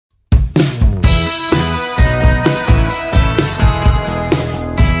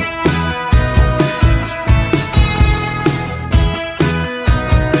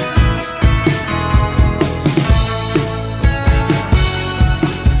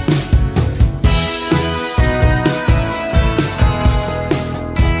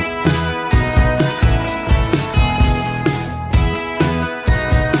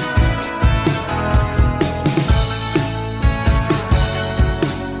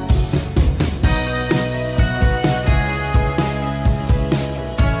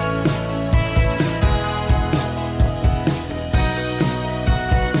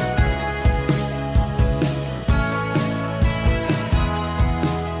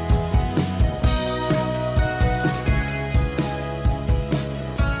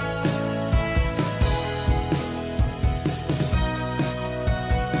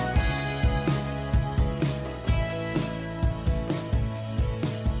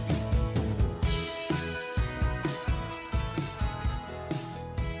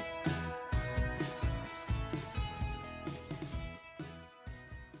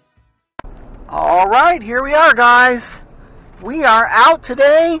Alright, here we are, guys. We are out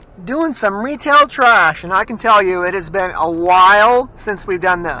today doing some retail trash, and I can tell you it has been a while since we've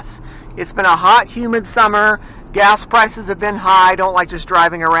done this. It's been a hot, humid summer. Gas prices have been high. I don't like just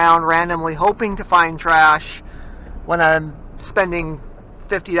driving around randomly hoping to find trash when I'm spending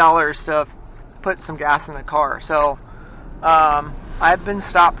 $50 to put some gas in the car. So I've been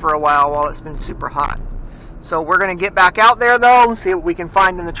stopped for a while it's been super hot. So we're going to get back out there though and see what we can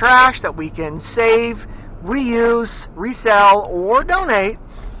find in the trash that we can save, reuse, resell, or donate.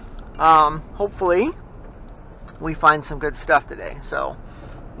 Hopefully we find some good stuff today. So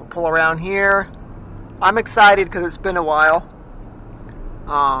we'll pull around here. I'm excited because it's been a while.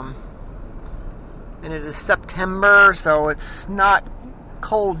 And it is September, so it's not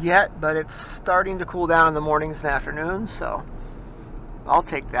cold yet, but it's starting to cool down in the mornings and afternoons, so I'll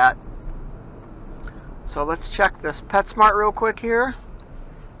take that. So let's check this PetSmart real quick here.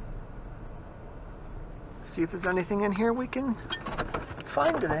 See if there's anything in here we can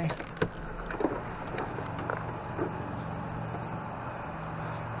find today.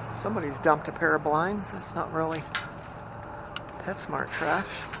 Somebody's dumped a pair of blinds. That's not really PetSmart trash.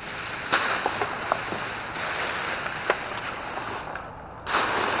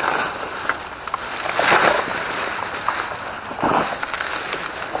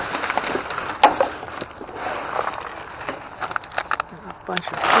 Bunch of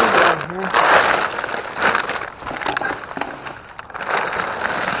food down here.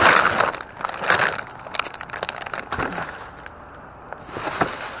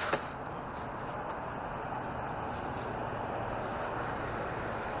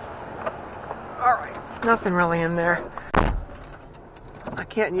 Alright, nothing really in there. I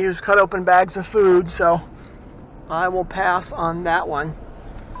can't use cut open bags of food, so I will pass on that one.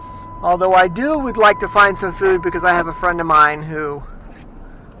 Although I would like to find some food because I have a friend of mine who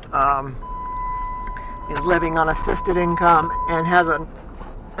is living on assisted income and has a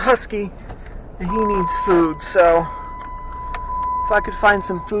husky and he needs food. So if I could find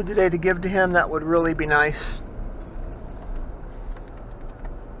some food today to give to him, that would really be nice.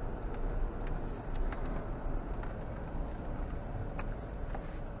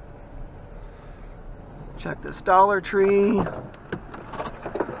 Check this Dollar Tree.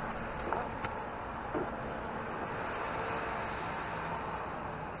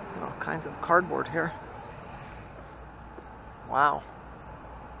 Kinds of cardboard here. Wow.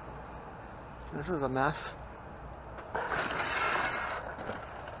 This is a mess.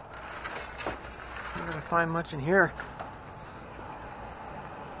 Not gonna find much in here.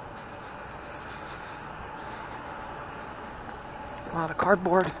 A lot of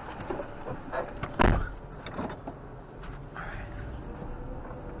cardboard.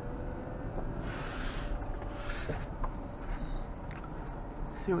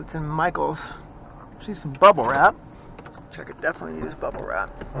 See what's in Michael's. See some bubble wrap. Which I could definitely use bubble wrap.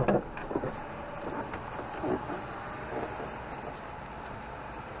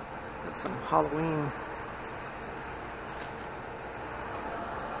 Got some Halloween.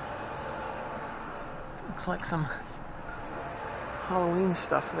 Looks like some Halloween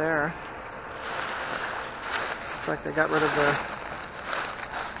stuff there. Looks like they got rid of the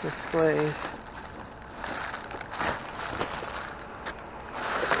displays.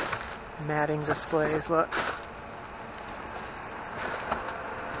 Matting displays, look.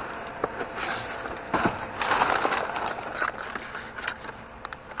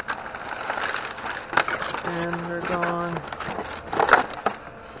 And they're gone.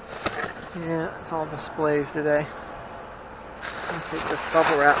 Yeah, it's all displays today. I'll take this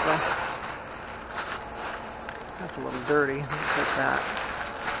bubble wrap though. That's a little dirty. I'll take that.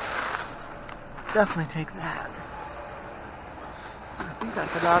 Definitely take that. I think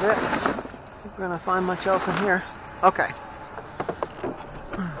that's about it. I think we're going to find much else in here. Okay.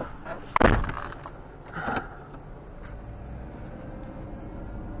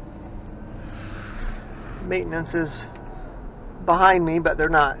 Maintenance is behind me, but they're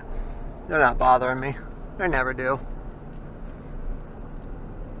not bothering me. They never do.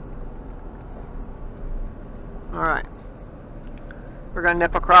 Alright. We're going to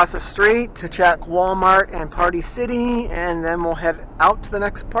nip across the street to check Walmart and Party City, and then we'll head out to the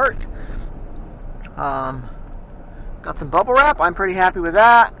next part. Got some bubble wrap. I'm pretty happy with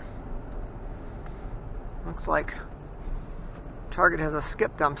that. Looks like Target has a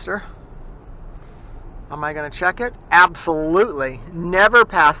skip dumpster. Am I going to check it? Absolutely. Never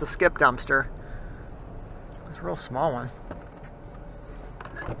pass a skip dumpster. It's a real small one.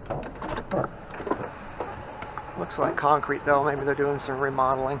 Looks like concrete though. Maybe they're doing some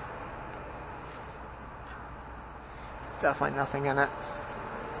remodeling. Definitely nothing in it.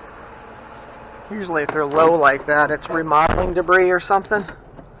 Usually if they're low like that, it's remodeling debris or something.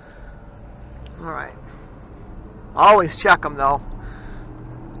 Alright. Always check them though,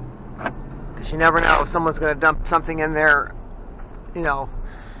 because you never know if someone's going to dump something in there. You know,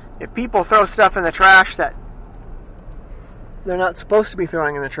 if people throw stuff in the trash that they're not supposed to be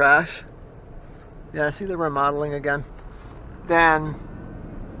throwing in the trash, yeah, see the remodeling again, then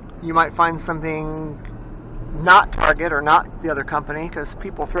you might find something not Target or not the other company, because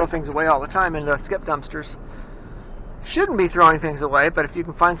people throw things away all the time into skip dumpsters. Shouldn't be throwing things away, but if you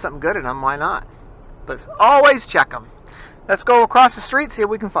can find something good in them, why not? But always check them. Let's go across the street, see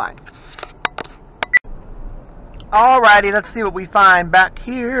what we can find. Alrighty, let's see what we find back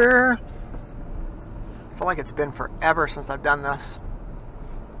here. I feel like it's been forever since I've done this.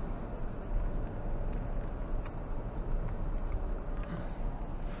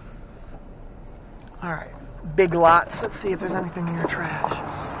 Alright, Big Lots. Let's see if there's anything in your trash.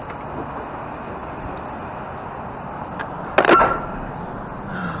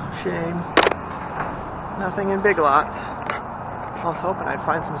 Oh, shame. Nothing in Big Lots. I was hoping I'd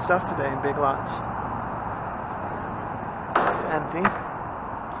find some stuff today in Big Lots. It's empty.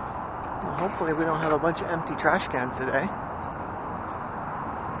 Well, hopefully we don't have a bunch of empty trash cans today,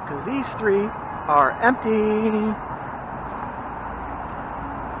 because these three are empty.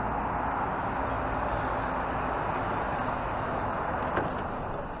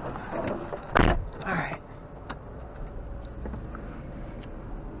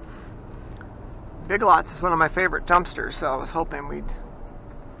 Big Lots is one of my favorite dumpsters, so I was hoping we'd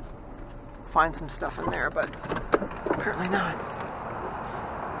find some stuff in there, but apparently not.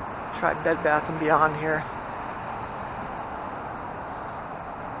 Tried Bed Bath & Beyond here.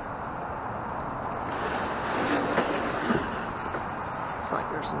 Looks like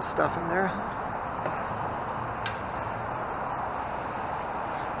there's some stuff in there.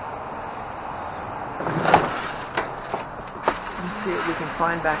 Let's see what we can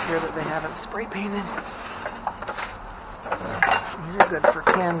find back here that they haven't spray painted. These are good for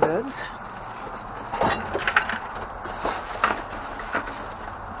canned goods.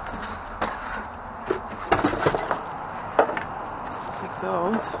 Take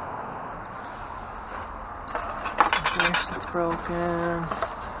those. Okay, that's broken.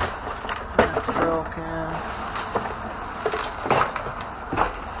 That's broken.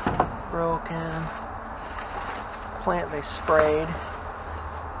 Broken. Plant they sprayed.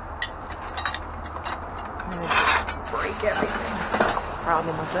 And they break everything.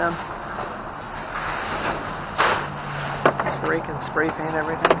 Problem with them. Break and spray paint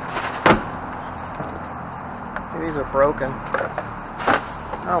everything. See, these are broken.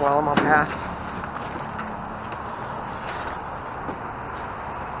 Oh well, I'm gonna pass.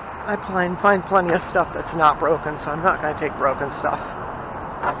 I find plenty of stuff that's not broken, so I'm not gonna take broken stuff.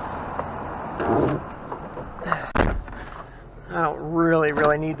 I don't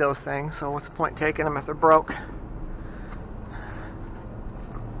really need those things, so what's the point taking them if they're broke?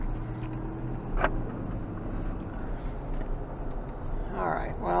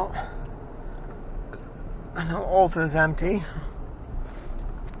 Alright, well, I know Ulta's empty.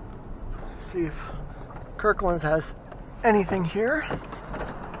 Let's see if Kirkland's has anything here.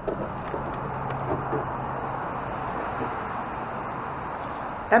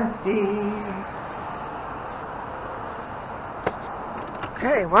 Empty.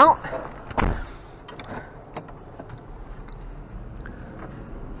 Okay, well,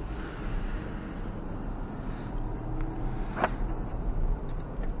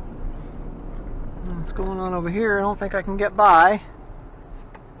 what's going on over here? I don't think I can get by.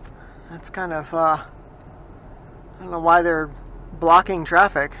 That's kind of, I don't know why they're blocking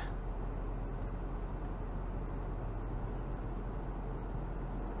traffic.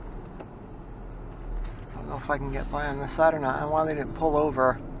 If I can get by on this side or not, and why they didn't pull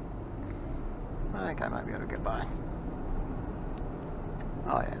over. I think I might be able to get by.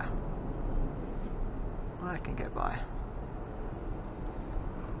 Oh yeah, I can get by.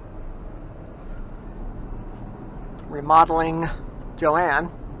 Remodeling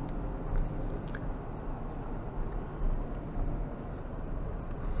Joanne.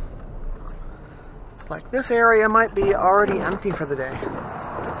 Looks like this area might be already empty for the day.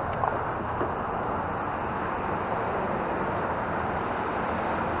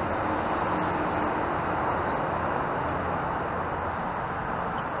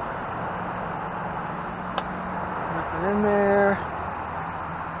 In there.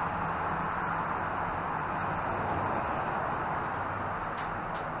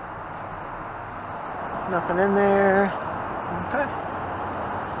 Nothing in there. Okay.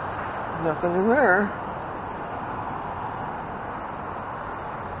 Nothing in there.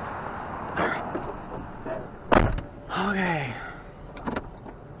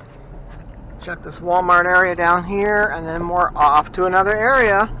 Check this Walmart area down here, and then we're off to another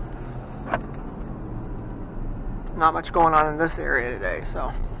area. Not much going on in this area today,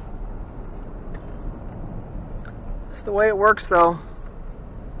 so it's the way it works though.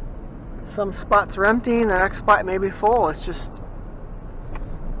 Some spots are empty and the next spot may be full. It's just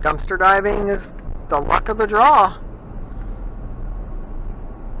dumpster diving is the luck of the draw.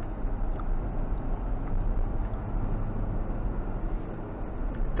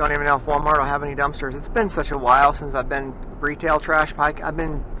 Don't even know if Walmart will have any dumpsters. It's been such a while since I've been retail trash. I've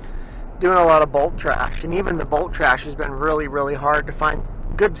been doing a lot of bulk trash, and even the bulk trash has been really, really hard to find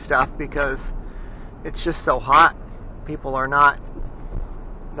good stuff because it's just so hot. People are not,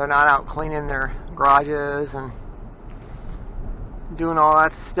 they're not out cleaning their garages and doing all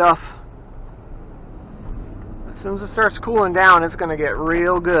that stuff. As soon as it starts cooling down, it's going to get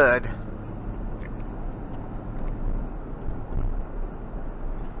real good.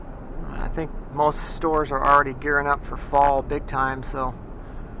 I think most stores are already gearing up for fall big time, so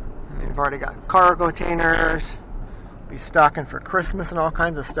I mean, they've already got cargo containers, be stocking for Christmas and all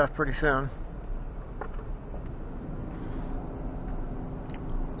kinds of stuff pretty soon.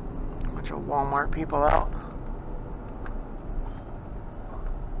 Bunch of Walmart people out.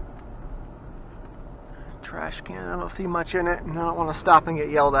 Trash can, I don't see much in it, and I don't want to stop and get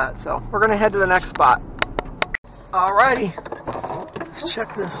yelled at, so we're going to head to the next spot. Alrighty, let's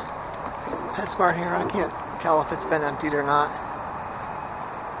check this PetSmart here. I can't tell if it's been emptied or not.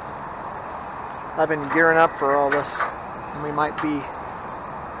 I've been gearing up for all this, and we might be,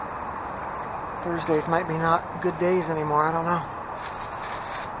 Thursdays might be not good days anymore, I don't know.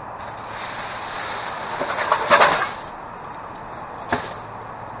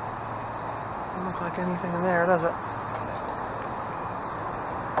 Doesn't look like anything in there, does it?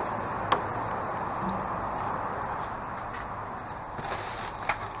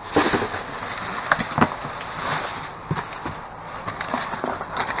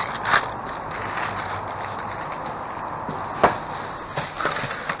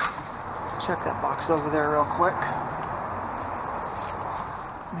 Check that box over there real quick.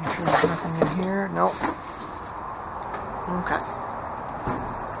 Make sure there's nothing in here. Nope. Okay.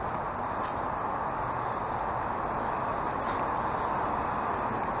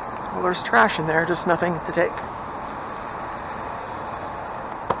 Well, there's trash in there, just nothing to take.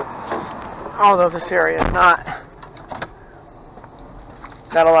 Although this area is not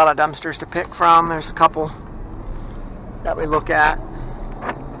got a lot of dumpsters to pick from. There's a couple that we look at.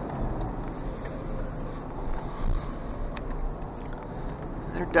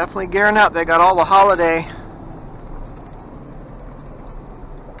 They're definitely gearing up. They got all the holiday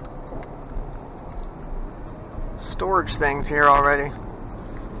storage things here already.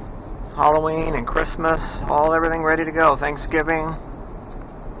 Halloween and Christmas, everything ready to go. Thanksgiving.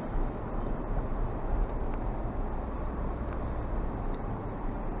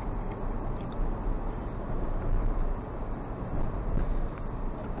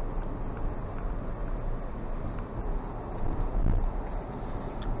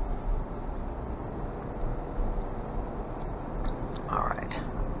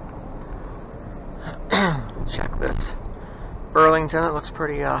 Check this Burlington. It looks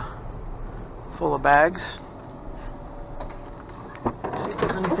pretty full of bags. Let's see if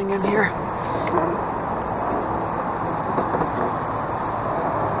there's anything in here.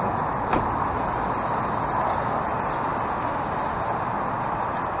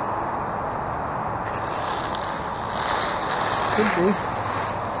 Could be.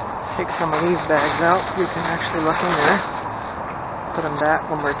 Take some of these bags out so we can actually look in there. Put them back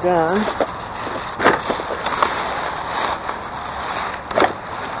when we're done.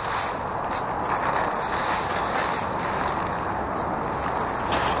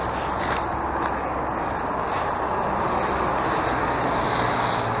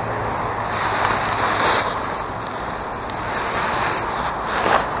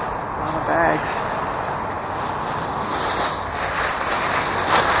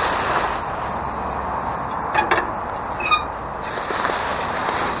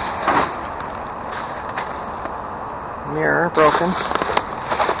 Mirror broken.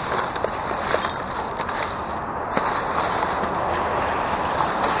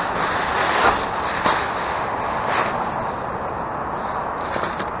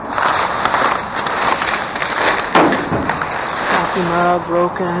 Coffee mug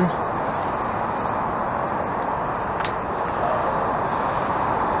broken.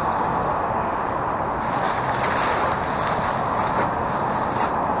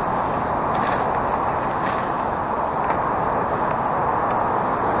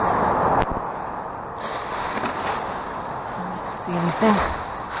 See anything?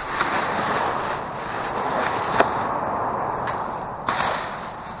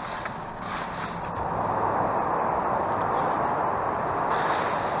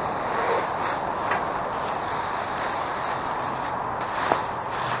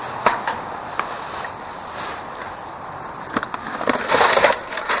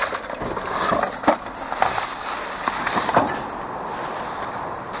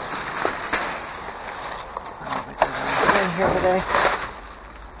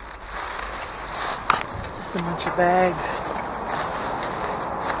 Just a bunch of bags.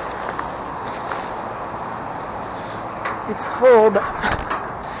 It's full, but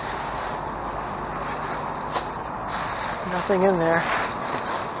nothing in there.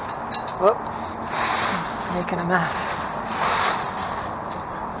 Whoop. Making a mess.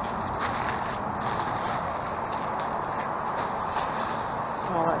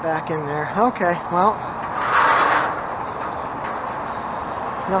 All that back in there. Okay, well,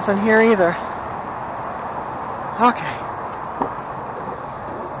 nothing here either. Okay.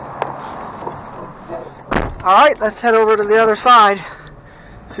 Alright, let's head over to the other side.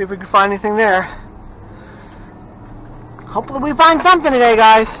 See if we can find anything there. Hopefully we find something today,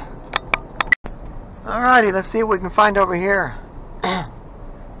 guys. Alrighty, let's see what we can find over here.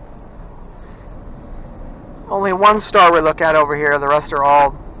 Only one store we look at over here. The rest are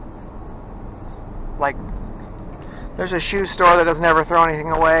all like, there's a shoe store that doesn't ever throw anything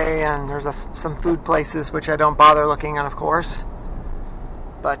away, and there's some food places which I don't bother looking at, of course.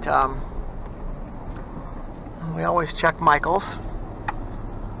 But we always check Michael's.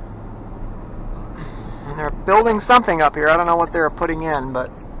 And they're building something up here. I don't know what they're putting in,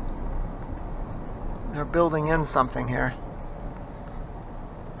 but they're building in something here.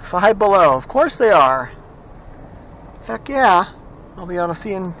 Five Below. Of course they are. Heck yeah. I'll be able to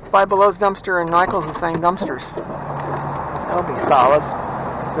see in Five Below's dumpster and Michael's the same dumpsters. That'll be solid.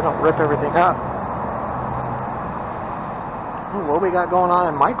 If they don't rip everything up. Ooh, what we got going on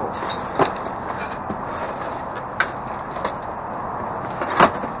in Michael's?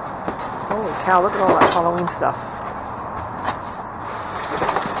 Holy cow, look at all that Halloween stuff.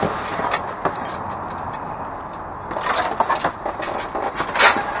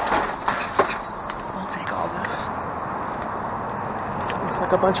 I'll take all this. Looks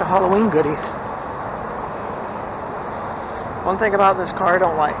like a bunch of Halloween goodies. One thing about this car I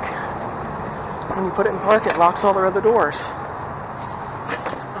don't like. When you put it in park, it locks all the other doors.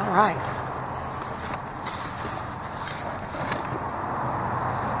 Alright.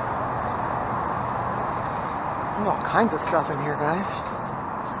 There's all kinds of stuff in here, guys.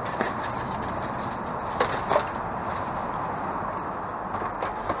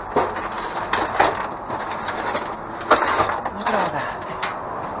 Look at all that.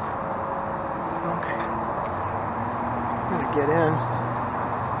 Okay. I'm gonna get in.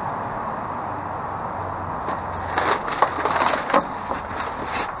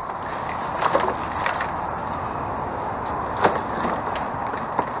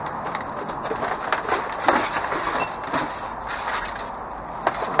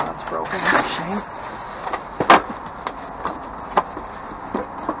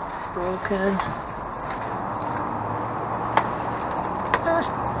 Broken.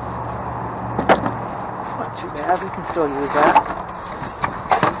 Not too bad, we can still use that.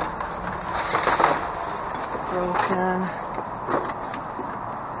 Broken.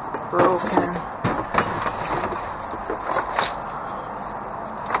 Broken.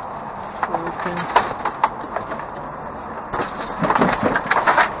 Broken.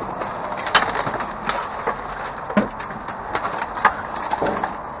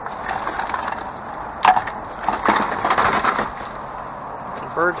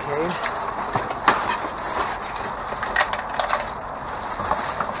 Bird cage.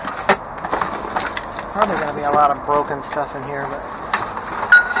 Probably going to be a lot of broken stuff in here, but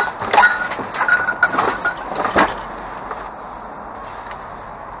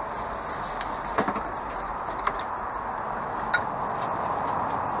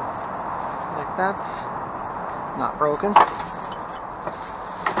like that's not broken.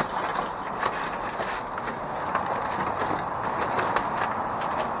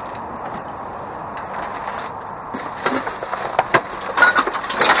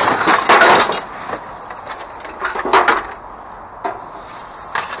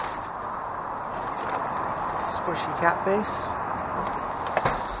 Squishy cat face.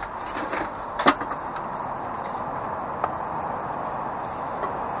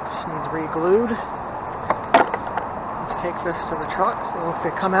 Just needs re-glued. Let's take this to the truck so if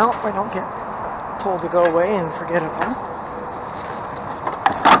they come out, we don't get told to go away and forget it all.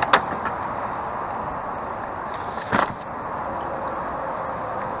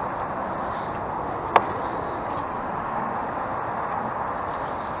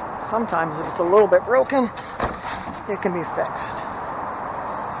 Sometimes if it's a little bit broken, it can be fixed.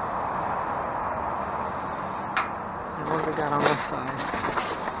 And what do we got on this side?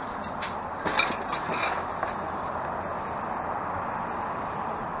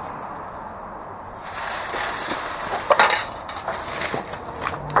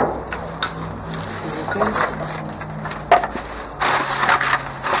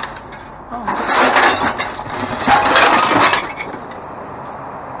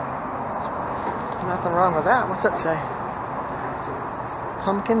 What's that say?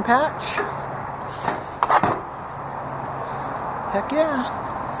 Pumpkin patch? Heck yeah.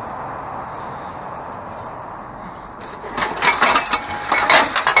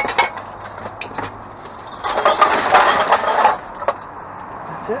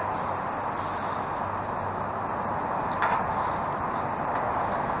 That's it.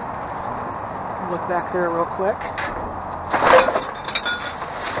 Look back there real quick.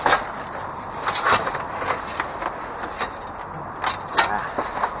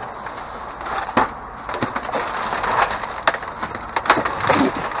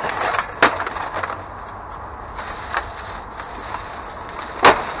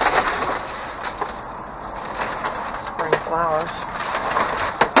 Spring flowers.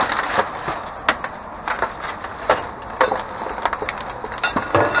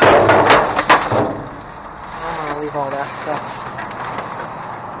 All that stuff.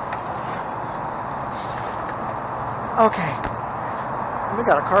 Okay, we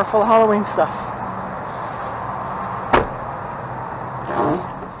got a car full of Halloween stuff.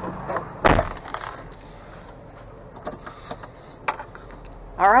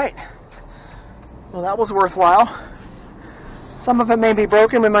 All right, well, that was worthwhile. Some of it may be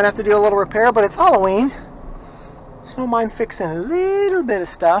broken, we might have to do a little repair, but it's Halloween. I don't mind fixing a little bit of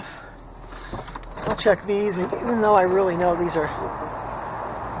stuff. I'll check these, and even though I really know these are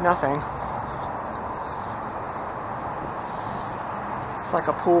nothing. It's like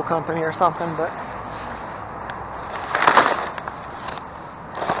a pool company or something, but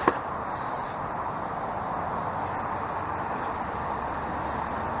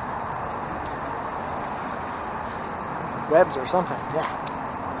webs or something, yeah.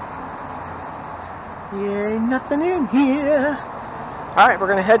 Ain't nothing in here. Alright, we're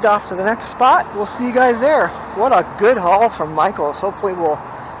going to head off to the next spot. We'll see you guys there. What a good haul from Michael's. Hopefully we'll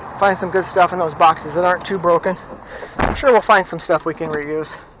find some good stuff in those boxes that aren't too broken. I'm sure we'll find some stuff we can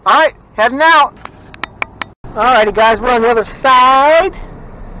reuse. Alright, heading out. Alrighty guys, we're on the other side.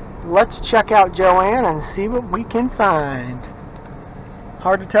 Let's check out Joanne and see what we can find.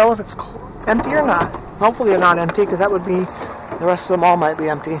 Hard to tell if it's empty or not. Hopefully they're not empty, because that would be, the rest of the mall might be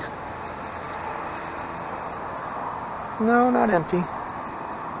empty. No, not empty.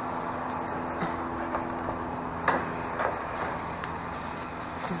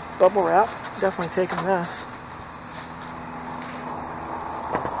 This bubble wrap, definitely taking this.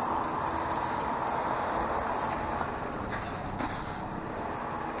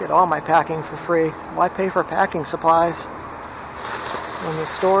 Get all my packing for free. Why pay for packing supplies when the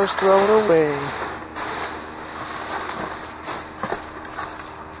stores throw it away?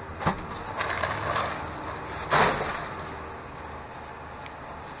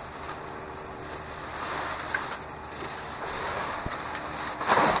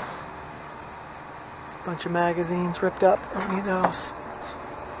 Bunch of magazines ripped up. Don't need those.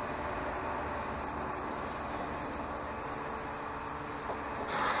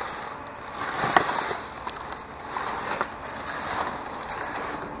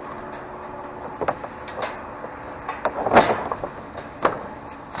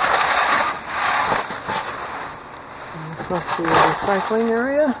 This must be a recycling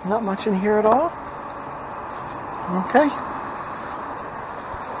area. Not much in here at all. Okay.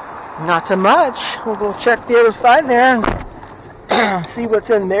 Not too much. We'll go check the other side there and see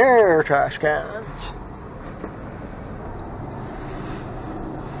what's in their trash cans.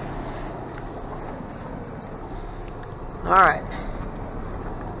 Alright.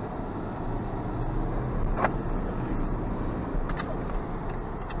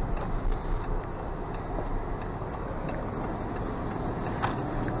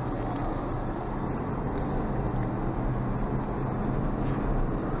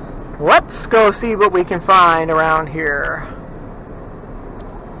 Let's go see what we can find around here.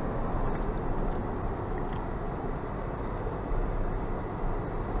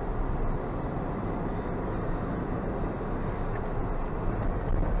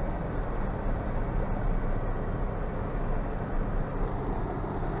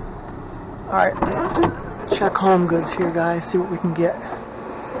 Alright, check Home Goods here, guys, see what we can get.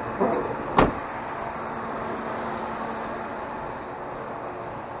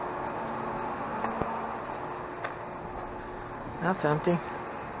 That's empty.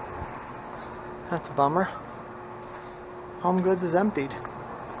 That's a bummer. Home Goods is emptied.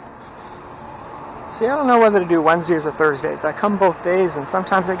 See, I don't know whether to do Wednesdays or Thursdays. I come both days, and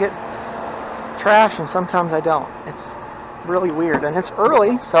sometimes I get trash and sometimes I don't. It's really weird, and it's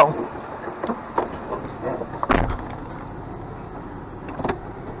early, so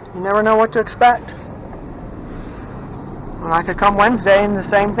you never know what to expect. And I could come Wednesday and the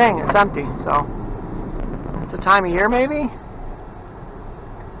same thing, it's empty, so It's the time of year, maybe?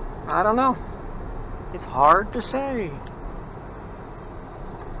 I don't know. It's hard to say.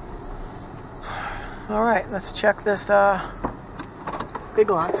 Alright, let's check this Big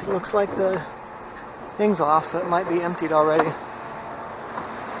Lots. It looks like the thing's off, so it might be emptied already.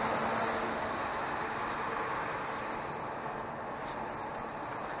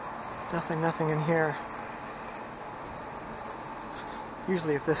 Definitely nothing in here.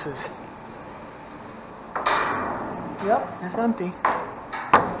 Usually if this is... Yep, it's empty.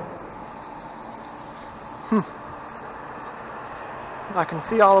 I can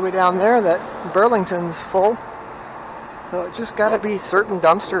see all the way down there that Burlington's full. So it just gotta be certain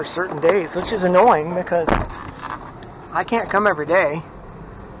dumpsters, certain days, which is annoying because I can't come every day.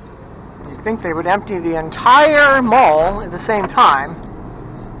 You'd think they would empty the entire mall at the same time,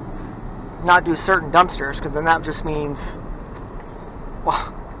 not do certain dumpsters, because then that just means,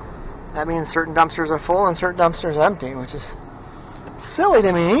 well, that means certain dumpsters are full and certain dumpsters are empty, which is silly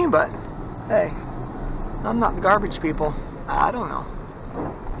to me, but hey, I'm not the garbage people. I don't know.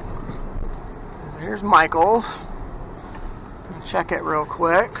 Here's Michael's. Check it real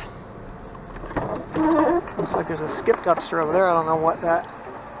quick. Looks like there's a Skip dumpster over there. I don't know what that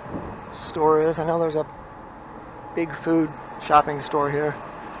store is. I know there's a big food shopping store here.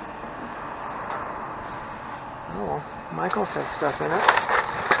 Oh, Michael's has stuff in it.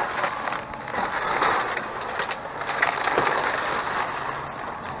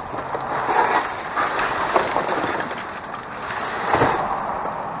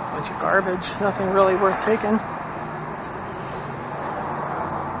 Bunch of garbage. Nothing really worth taking.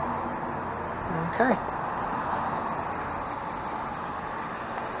 Okay.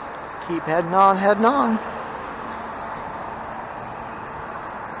 Keep heading on, heading on.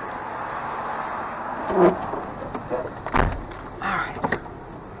 Alright.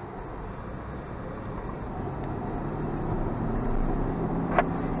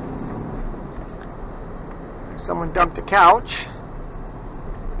 Someone dumped a couch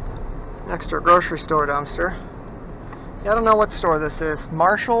next to a grocery store dumpster. Yeah, I don't know what store this is.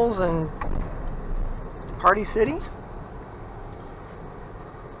 Marshall's and Party City?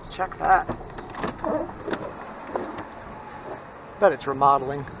 Let's check that. Bet it's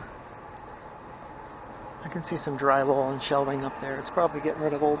remodeling. I can see some drywall and shelving up there. It's probably getting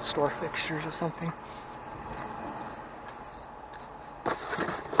rid of old store fixtures or something.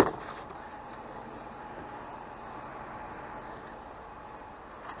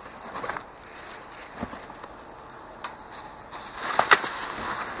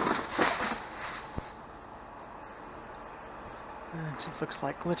 It just looks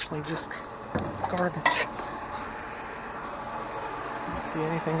like literally just garbage. Don't see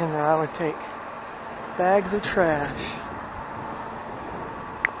anything in there I would take. Bags of trash.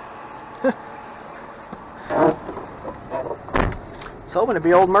 It's hoping to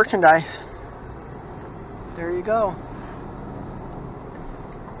be old merchandise. There you go.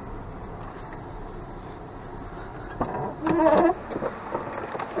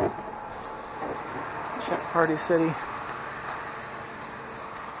 Check Party City.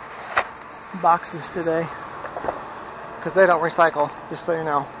 Boxes today, because they don't recycle, just so you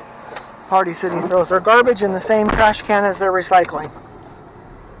know. Party City throws their garbage in the same trash can as their recycling.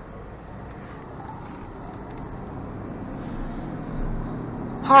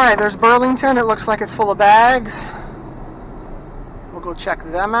 Alright, there's Burlington. It looks like it's full of bags. We'll go check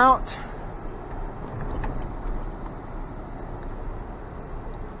them out.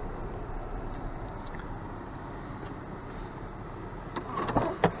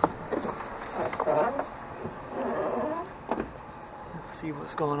 See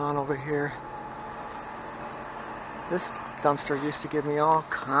what's going on over here. This dumpster used to give me all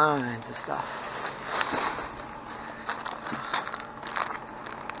kinds of stuff.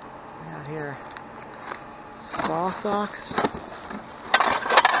 We got here saw socks,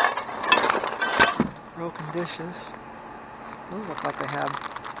 broken dishes. Those look like they have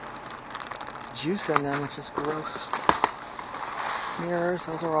juice in them, which is gross. Mirrors,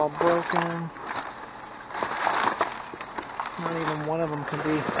 those are all broken. Not even one of them can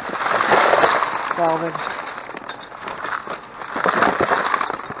be salvaged.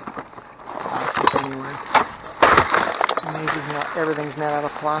 Plastic anyway. Amazing how everything's made out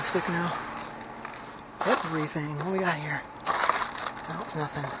of plastic now. Everything. What do we got here? Oh,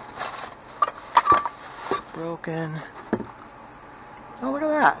 nothing. Broken. Oh, look at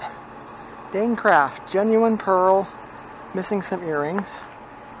that. Dane Craft. Genuine pearl. Missing some earrings.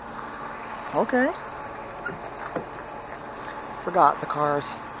 Okay. Forgot the car's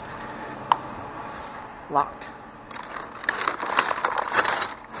locked.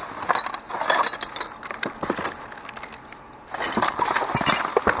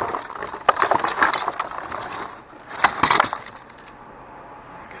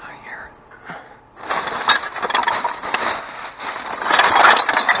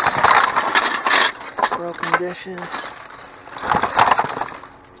 dishes.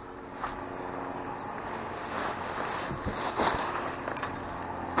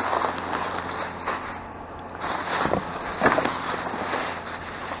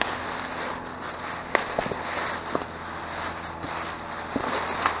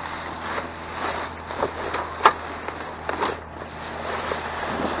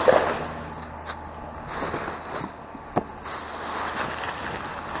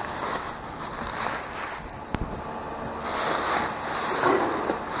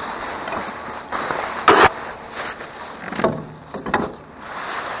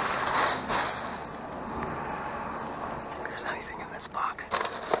 Box.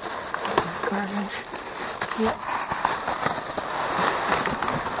 Garbage. Yep.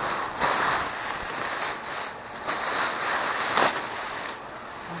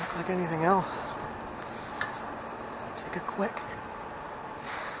 Doesn't look like anything else. Take a quick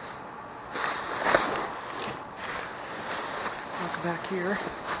look back here.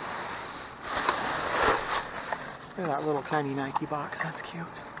 Look at that little tiny Nike box. That's cute.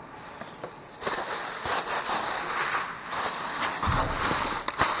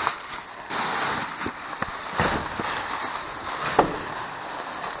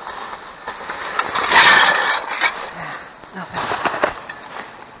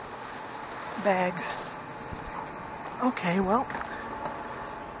 Bags. Okay, well,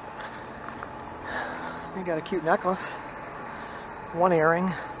 we got a cute necklace. One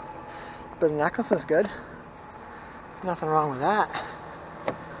earring, but the necklace is good. Nothing wrong with that.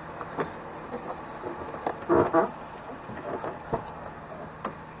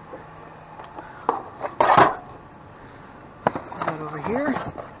 Put that over here.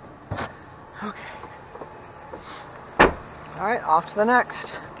 Okay. Alright, off to the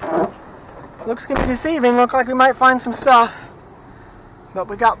next. Looks gonna be deceiving. Look like we might find some stuff, but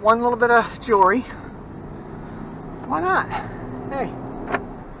we got one little bit of jewelry. Why not? Hey,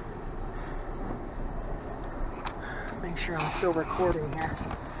 make sure I'm still recording here.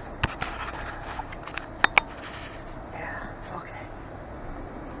 Yeah, okay.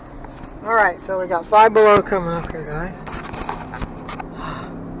 All right, so we got Five Below coming up here, guys.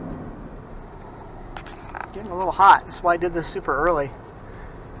 Getting a little hot. That's why I did this super early.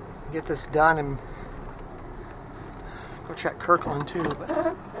 Get this done and go check Kirkland too, but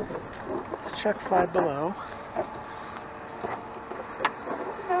let's check Five Below.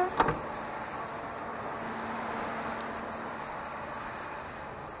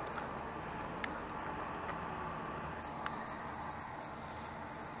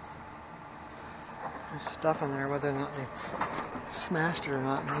 There's stuff in there, whether or not they smashed it or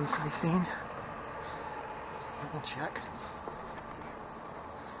not remains to be seen. I'll check.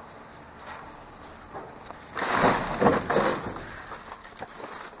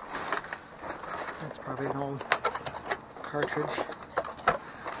 Probably an old cartridge.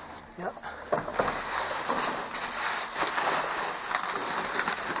 Yep.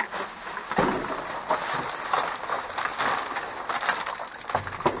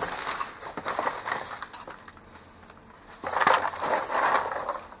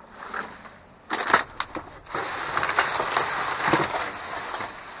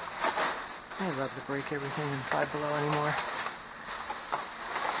 I love to break everything in Five Below anymore.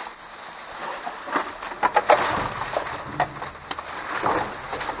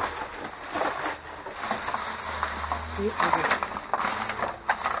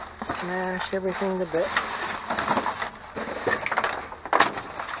 Smash everything to bits.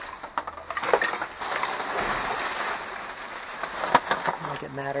 Not like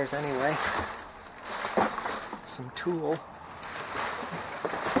it matters anyway. Some tool.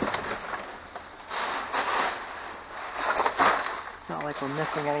 Not like we're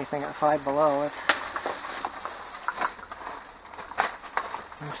missing anything at Five Below. It's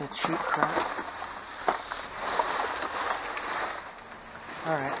a bunch of cheap crap.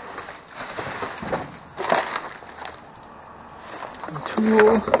 Alright. Some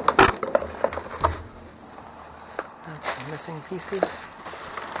tool. That's some missing pieces.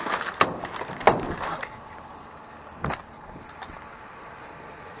 Okay.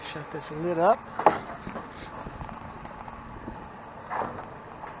 Shut this lid up.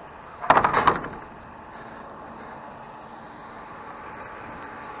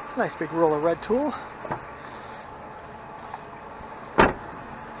 It's a nice big roll of red tool.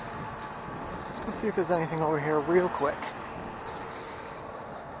 Let's see if there's anything over here real quick.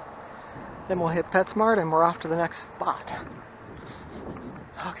 Then we'll hit PetSmart and we're off to the next spot.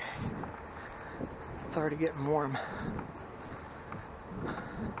 Okay. It's already getting warm.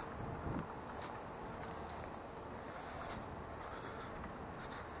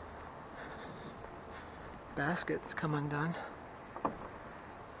 basket's come undone.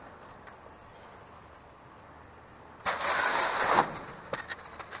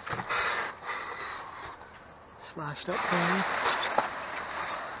 Slashed up clean.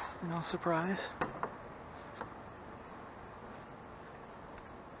 No surprise.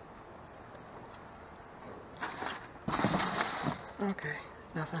 Okay,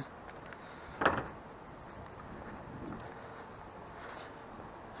 nothing.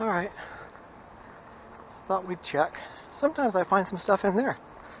 Alright. Thought we'd check. Sometimes I find some stuff in there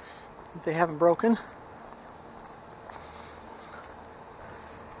that they haven't broken.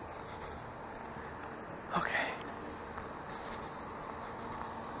 Okay.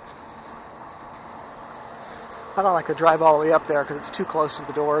 I don't like to drive all the way up there because it's too close to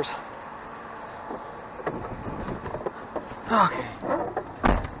the doors. Okay.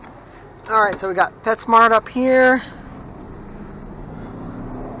 Alright, so we got PetSmart up here.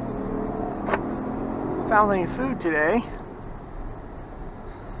 Found any food today. I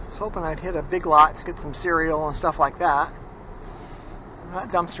was hoping I'd hit a Big Lots to get some cereal and stuff like that.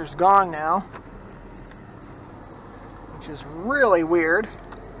 That dumpster's gone now, which is really weird.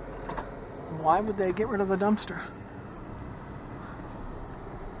 Why would they get rid of the dumpster?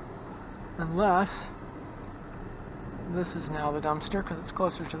 Unless this is now the dumpster because it's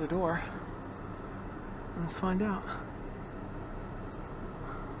closer to the door. Let's find out.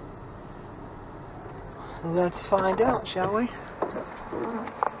 Let's find out, shall we?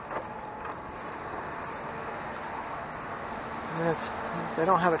 They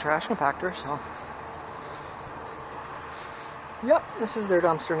don't have a trash compactor, so... Yep, this is their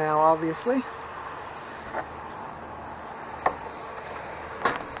dumpster now, obviously.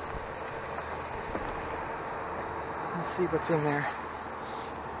 Let's see what's in there.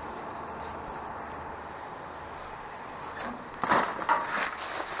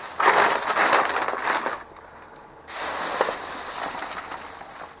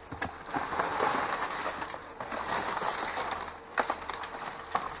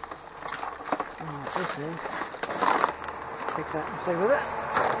 Take that and play with it.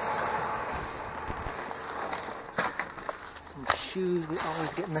 Some shoes. We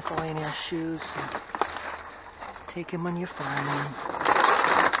always get miscellaneous shoes. So take them when you find them.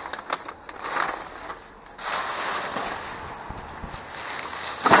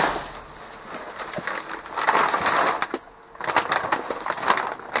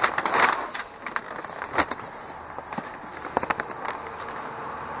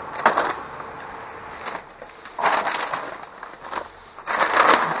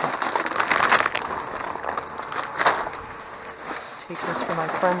 Take this for my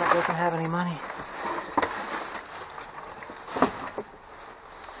friend that doesn't have any money.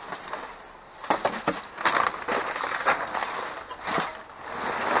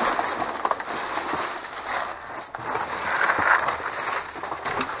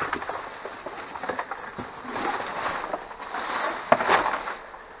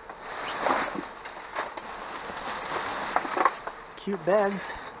 Cute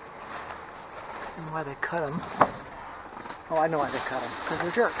beds. And why they cut them. Oh, I know why they cut them. Because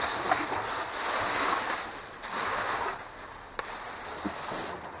they're jerks.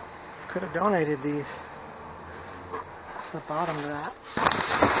 Could have donated these. There's the bottom to that.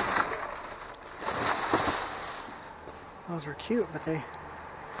 Those are cute, but they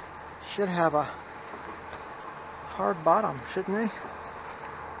should have a hard bottom, shouldn't they?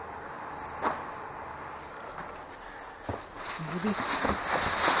 Maybe.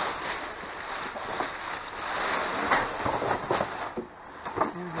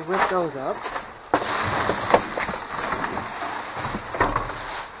 And rip those up.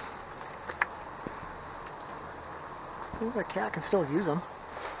 I think the cat can still use them.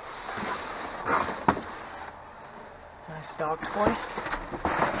 Nice dog toy.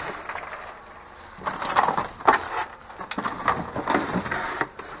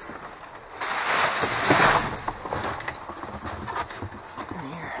 What's in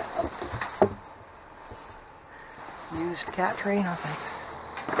here? Used cat tree? No thanks.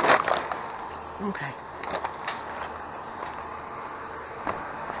 Okay.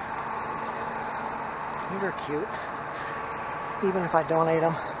 These are cute. Even if I donate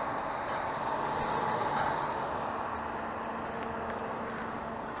them.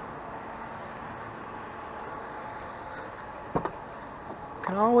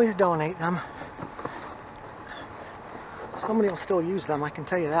 Can always donate them. Somebody will still use them, I can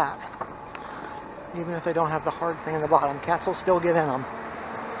tell you that. Even if they don't have the hard thing in the bottom, cats will still get in them.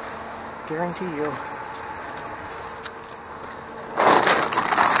 Guarantee you.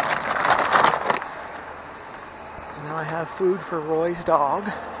 Now I have food for Roy's dog.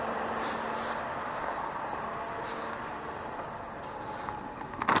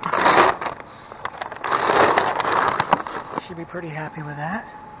 pretty happy with that.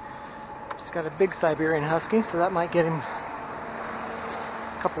 He's got a big Siberian Husky, so that might get him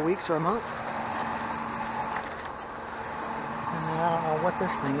a couple weeks or a month. And then I don't know what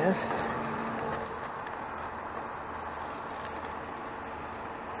this thing is.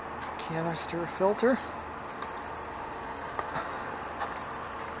 Canister filter.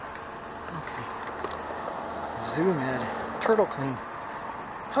 Okay. Zoom in. Turtle clean.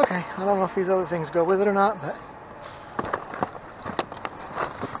 Okay, I don't know if these other things go with it or not, but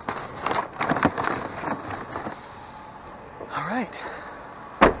all right.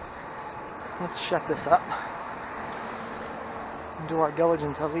 Let's shut this up and do our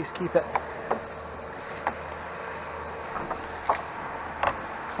diligence, at least keep it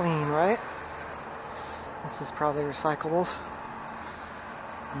clean, right? This is probably recyclables.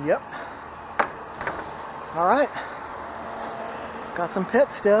 Yep. All right. Got some pit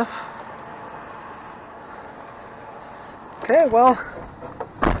stuff. Okay, well,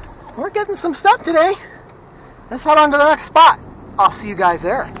 we're getting some stuff today. Let's head on to the next spot. I'll see you guys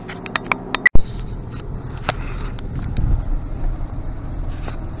there.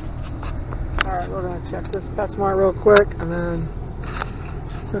 Alright, we're going to check this PetSmart real quick and then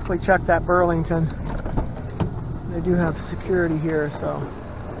quickly check that Burlington. They do have security here, so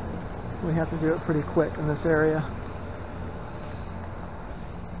we have to do it pretty quick in this area.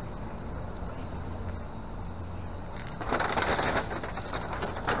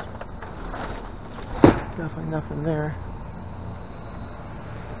 Definitely nothing there.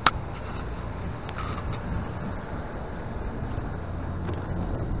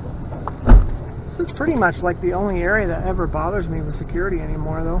 This is pretty much like the only area that ever bothers me with security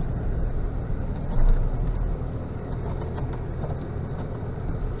anymore, though.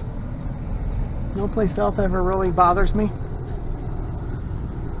 No place else ever really bothers me.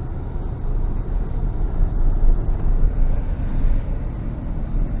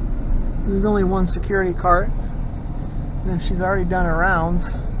 There's only one security cart, and if she's already done her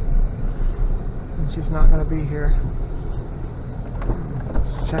rounds, then she's not going to be here.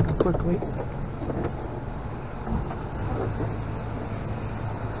 Just check it quickly.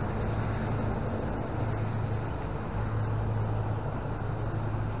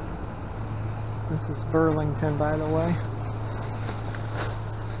 This is Burlington, by the way.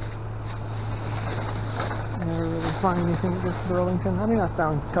 Never really find anything at this Burlington. I mean, I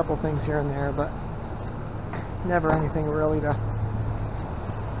found a couple things here and there, but never anything really to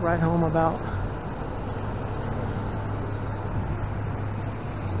write home about.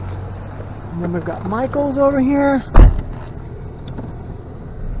 And then we've got Michael's over here.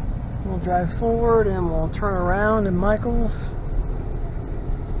 We'll drive forward and we'll turn around in Michael's.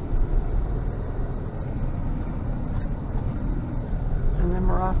 And then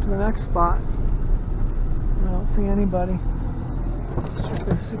we're off to the next spot. I don't see anybody. Let's check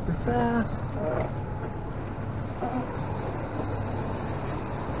this super fast.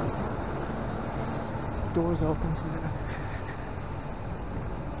 Doors open, so we gotta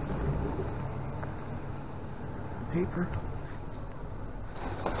some paper.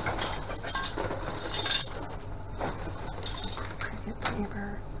 Get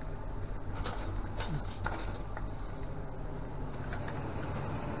paper.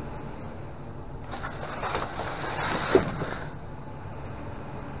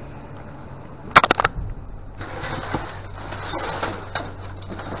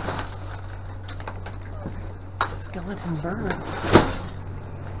 Skeleton bird.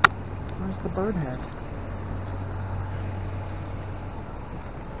 Where's the bird head?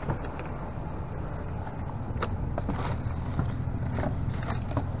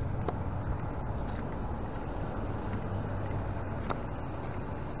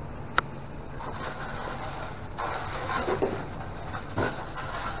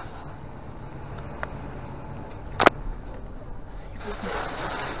 Let's see if we can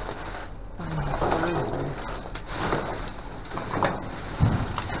find the bird here.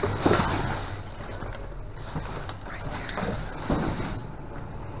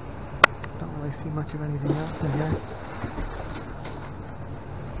 See much of anything else in here.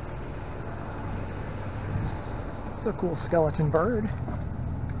 It's a cool skeleton bird.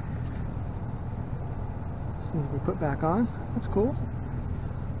 As soon as we put back on, that's cool.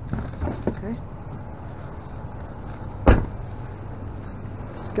 Okay.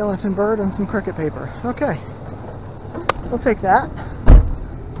 Skeleton bird and some cricket paper. Okay. We'll take that.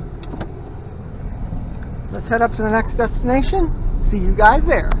 Let's head up to the next destination. See you guys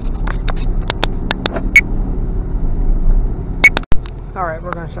there. Alright,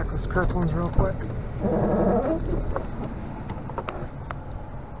 we're going to check this Kirkland's real quick.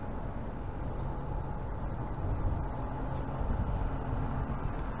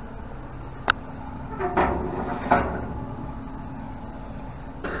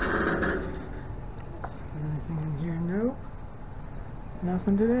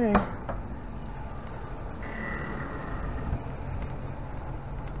 Nothing today.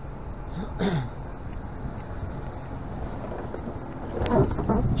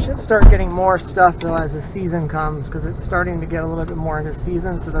 Should start getting more stuff though as the season comes, because it's starting to get a little bit more into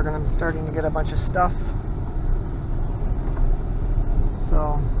season, so they're going to be starting to get a bunch of stuff.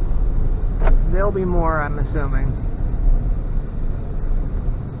 So there'll be more, I'm assuming.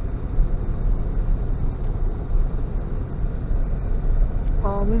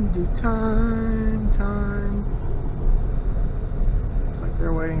 All in due time. Looks like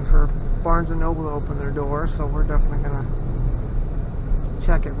they're waiting for Barnes & Noble to open their door, so we're definitely going to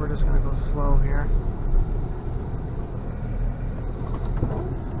check it. We're just going to go slow here.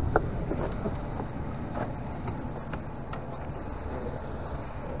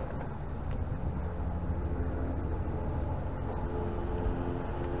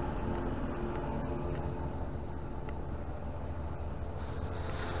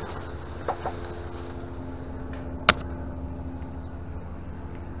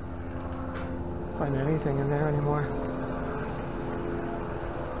 Find anything in there anymore.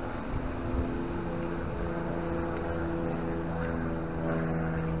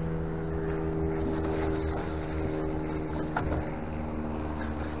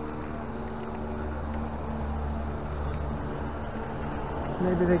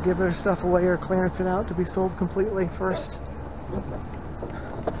 Maybe they give their stuff away or clearance it out to be sold completely first.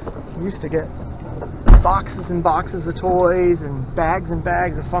 Used to get boxes and boxes of toys and bags of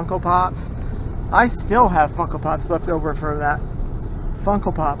Funko Pops. I still have Funko Pops left over for that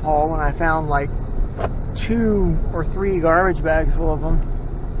Funko Pop haul when I found like 2 or 3 garbage bags full of them.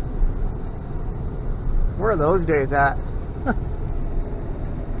 Where are those days at?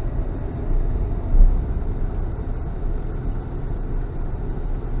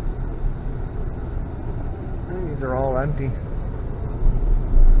 They're all empty.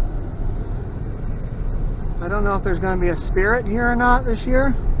 I don't know if there's going to be a spirit here or not this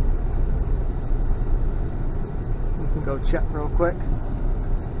year. We can go check real quick.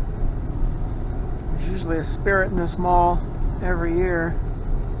 There's usually a spirit in this mall every year.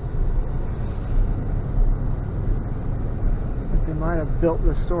 But they might have built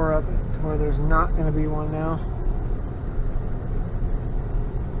the store up to where there's not going to be one now.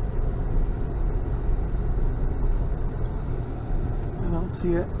 I don't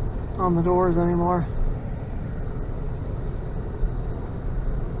see it on the doors anymore.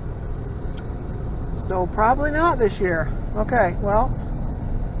 So probably not this year. Okay, well.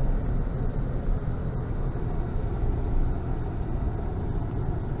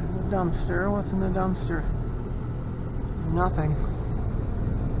 The dumpster. What's in the dumpster? Nothing.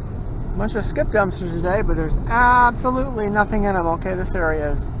 A bunch of skip dumpsters today, but there's absolutely nothing in them. Okay, this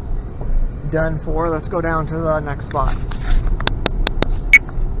area is done for. Let's go down to the next spot.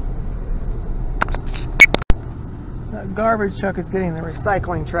 That garbage truck is getting the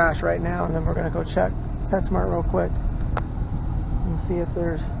recycling trash right now, and then we're going to go check PetSmart real quick and see if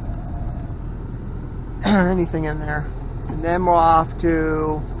there's anything in there. And then we're off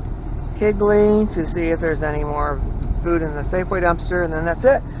to Higley to see if there's any more food in the Safeway dumpster, and then that's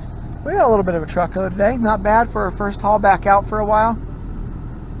it. We got a little bit of a truckload today. Not bad for our first haul back out for a while.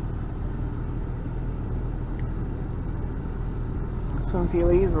 As soon as he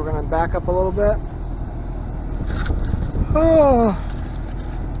leaves, we're going to back up a little bit. Oh,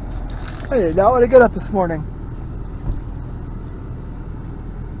 I did not want to get up this morning.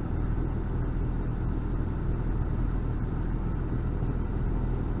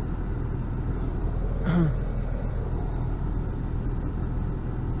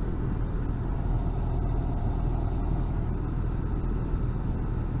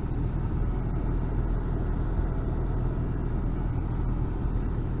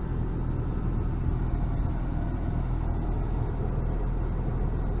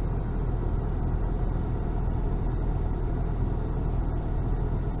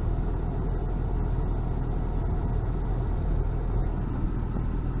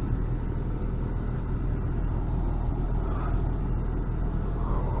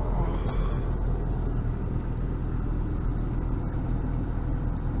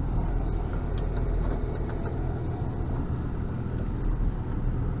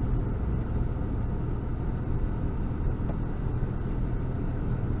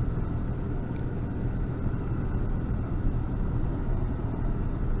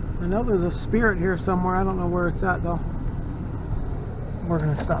 I know there's a spirit here somewhere. I don't know where it's at though. We're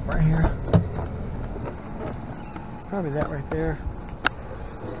gonna stop right here. It's probably that right there.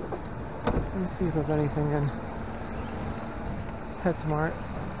 Let's see if there's anything in PetSmart.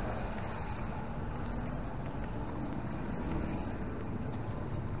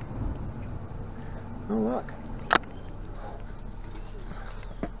 Oh, look.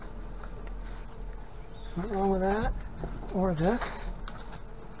 Nothing wrong with that. Or this.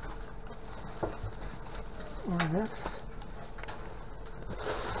 Or this.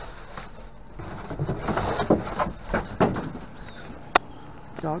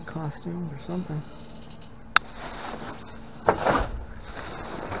 Dog costumes or something.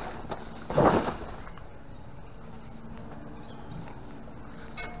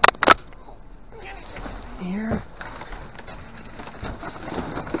 Here.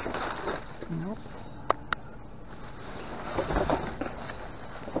 Nope.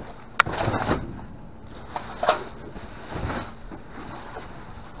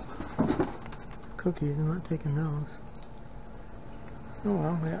 Cookies, I'm not taking those. Oh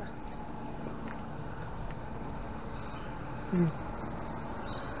well, yeah. These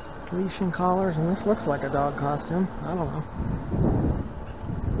leash and collars, and this looks like a dog costume. I don't know.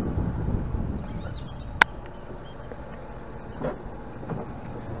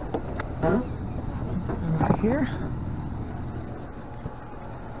 And right here.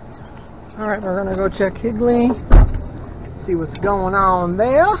 Alright, we're gonna go check Higley, see what's going on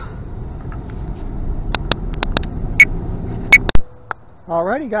there.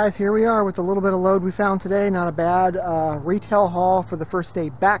 Alrighty guys, here we are with a little bit of load we found today. Not a bad retail haul for the first day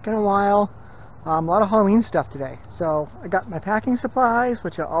back in a while. A lot of Halloween stuff today. So I got my packing supplies,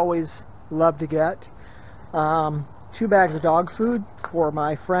 which I always love to get. 2 bags of dog food for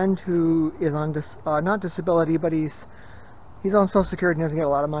my friend who is on not disability, but he's on Social Security and doesn't get a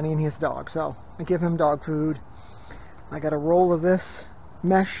lot of money, and he has a dog, so I give him dog food. I got a roll of this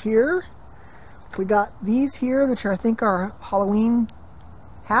mesh here. We got these here, which I think are Halloween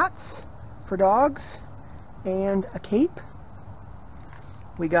hats for dogs, and a cape.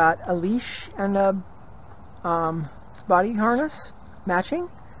 We got a leash and a body harness matching.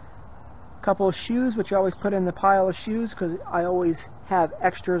 A couple of shoes, which I always put in the pile of shoes because I always have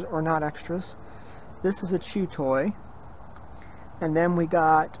extras or not extras. This is a chew toy. And then we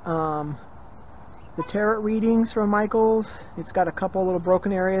got the tarot readings from Michael's. It's got a couple little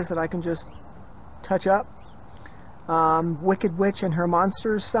broken areas that I can just touch up. Wicked Witch and her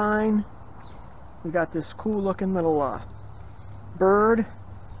monsters sign. We got this cool looking little bird.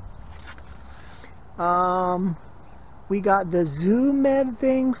 We got the Zoom Med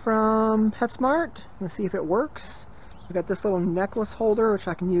thing from PetSmart. Let's see if it works. We got this little necklace holder, which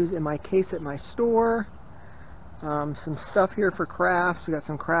I can use in my case at my store. Some stuff here for crafts. We got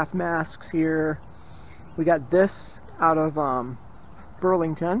some craft masks here. We got this out of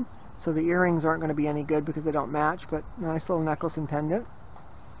Burlington. So the earrings aren't going to be any good because they don't match, but nice little necklace and pendant.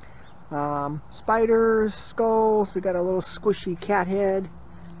 Spiders, skulls. We got a little squishy cat head.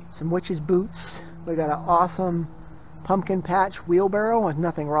 Some witch's boots. We got an awesome pumpkin patch wheelbarrow with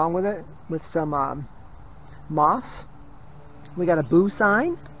nothing wrong with it, with some moss. We got a boo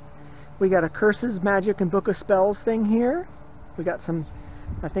sign. We got a Curses, Magic, and Book of Spells thing here. We got some,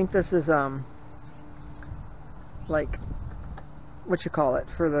 I think this is like, what you call it,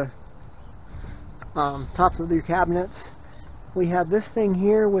 for the tops of your cabinets. We have this thing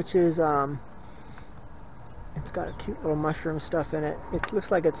here, which is it's got a cute little mushroom stuff in it. It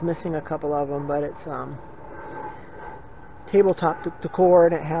looks like it's missing a couple of them, but it's tabletop decor,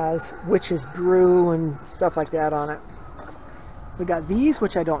 and it has witch's brew and stuff like that on it. We got these,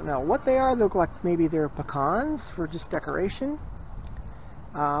 which I don't know what they are. They look like maybe they're pecans for just decoration.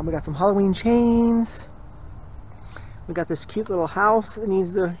 We got some Halloween chains. We got this cute little house that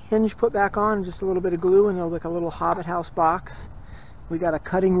needs the hinge put back on, just a little bit of glue, and it'll look like a little Hobbit house box. We got a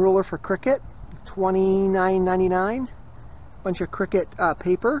cutting ruler for Cricut, $29.99. Bunch of Cricut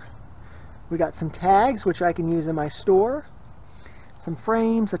paper. We got some tags, which I can use in my store. Some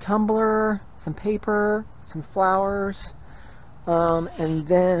frames, a tumbler, some paper, some flowers. And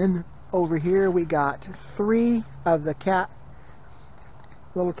then over here we got 3 of the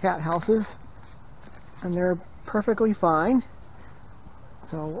little cat houses, and they're perfectly fine.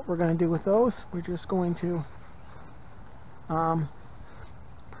 So what we're going to do with those, we're just going to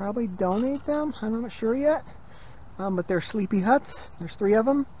probably donate them. I'm not sure yet, but they're sleepy huts. There's 3 of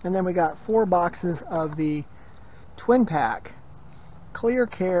them. And then we got 4 boxes of the twin pack Clear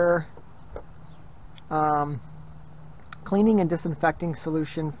Care cleaning and disinfecting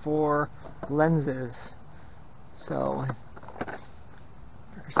solution for lenses. So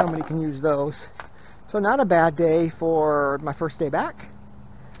somebody can use those. So not a bad day for my first day back.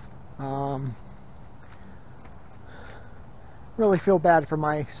 Really feel bad for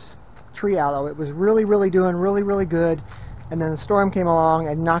my tree aloe. It was really doing really good, and then the storm came along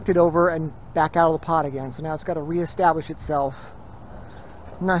and knocked it over and back out of the pot again. So now it's got to reestablish itself.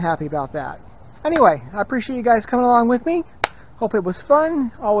 I'm not happy about that. Anyway, I appreciate you guys coming along with me. Hope it was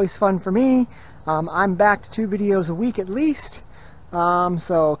fun. Always fun for me. I'm back to 2 videos a week at least.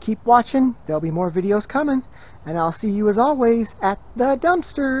 So keep watching. There'll be more videos coming. And I'll see you as always at the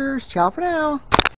dumpsters. Ciao for now.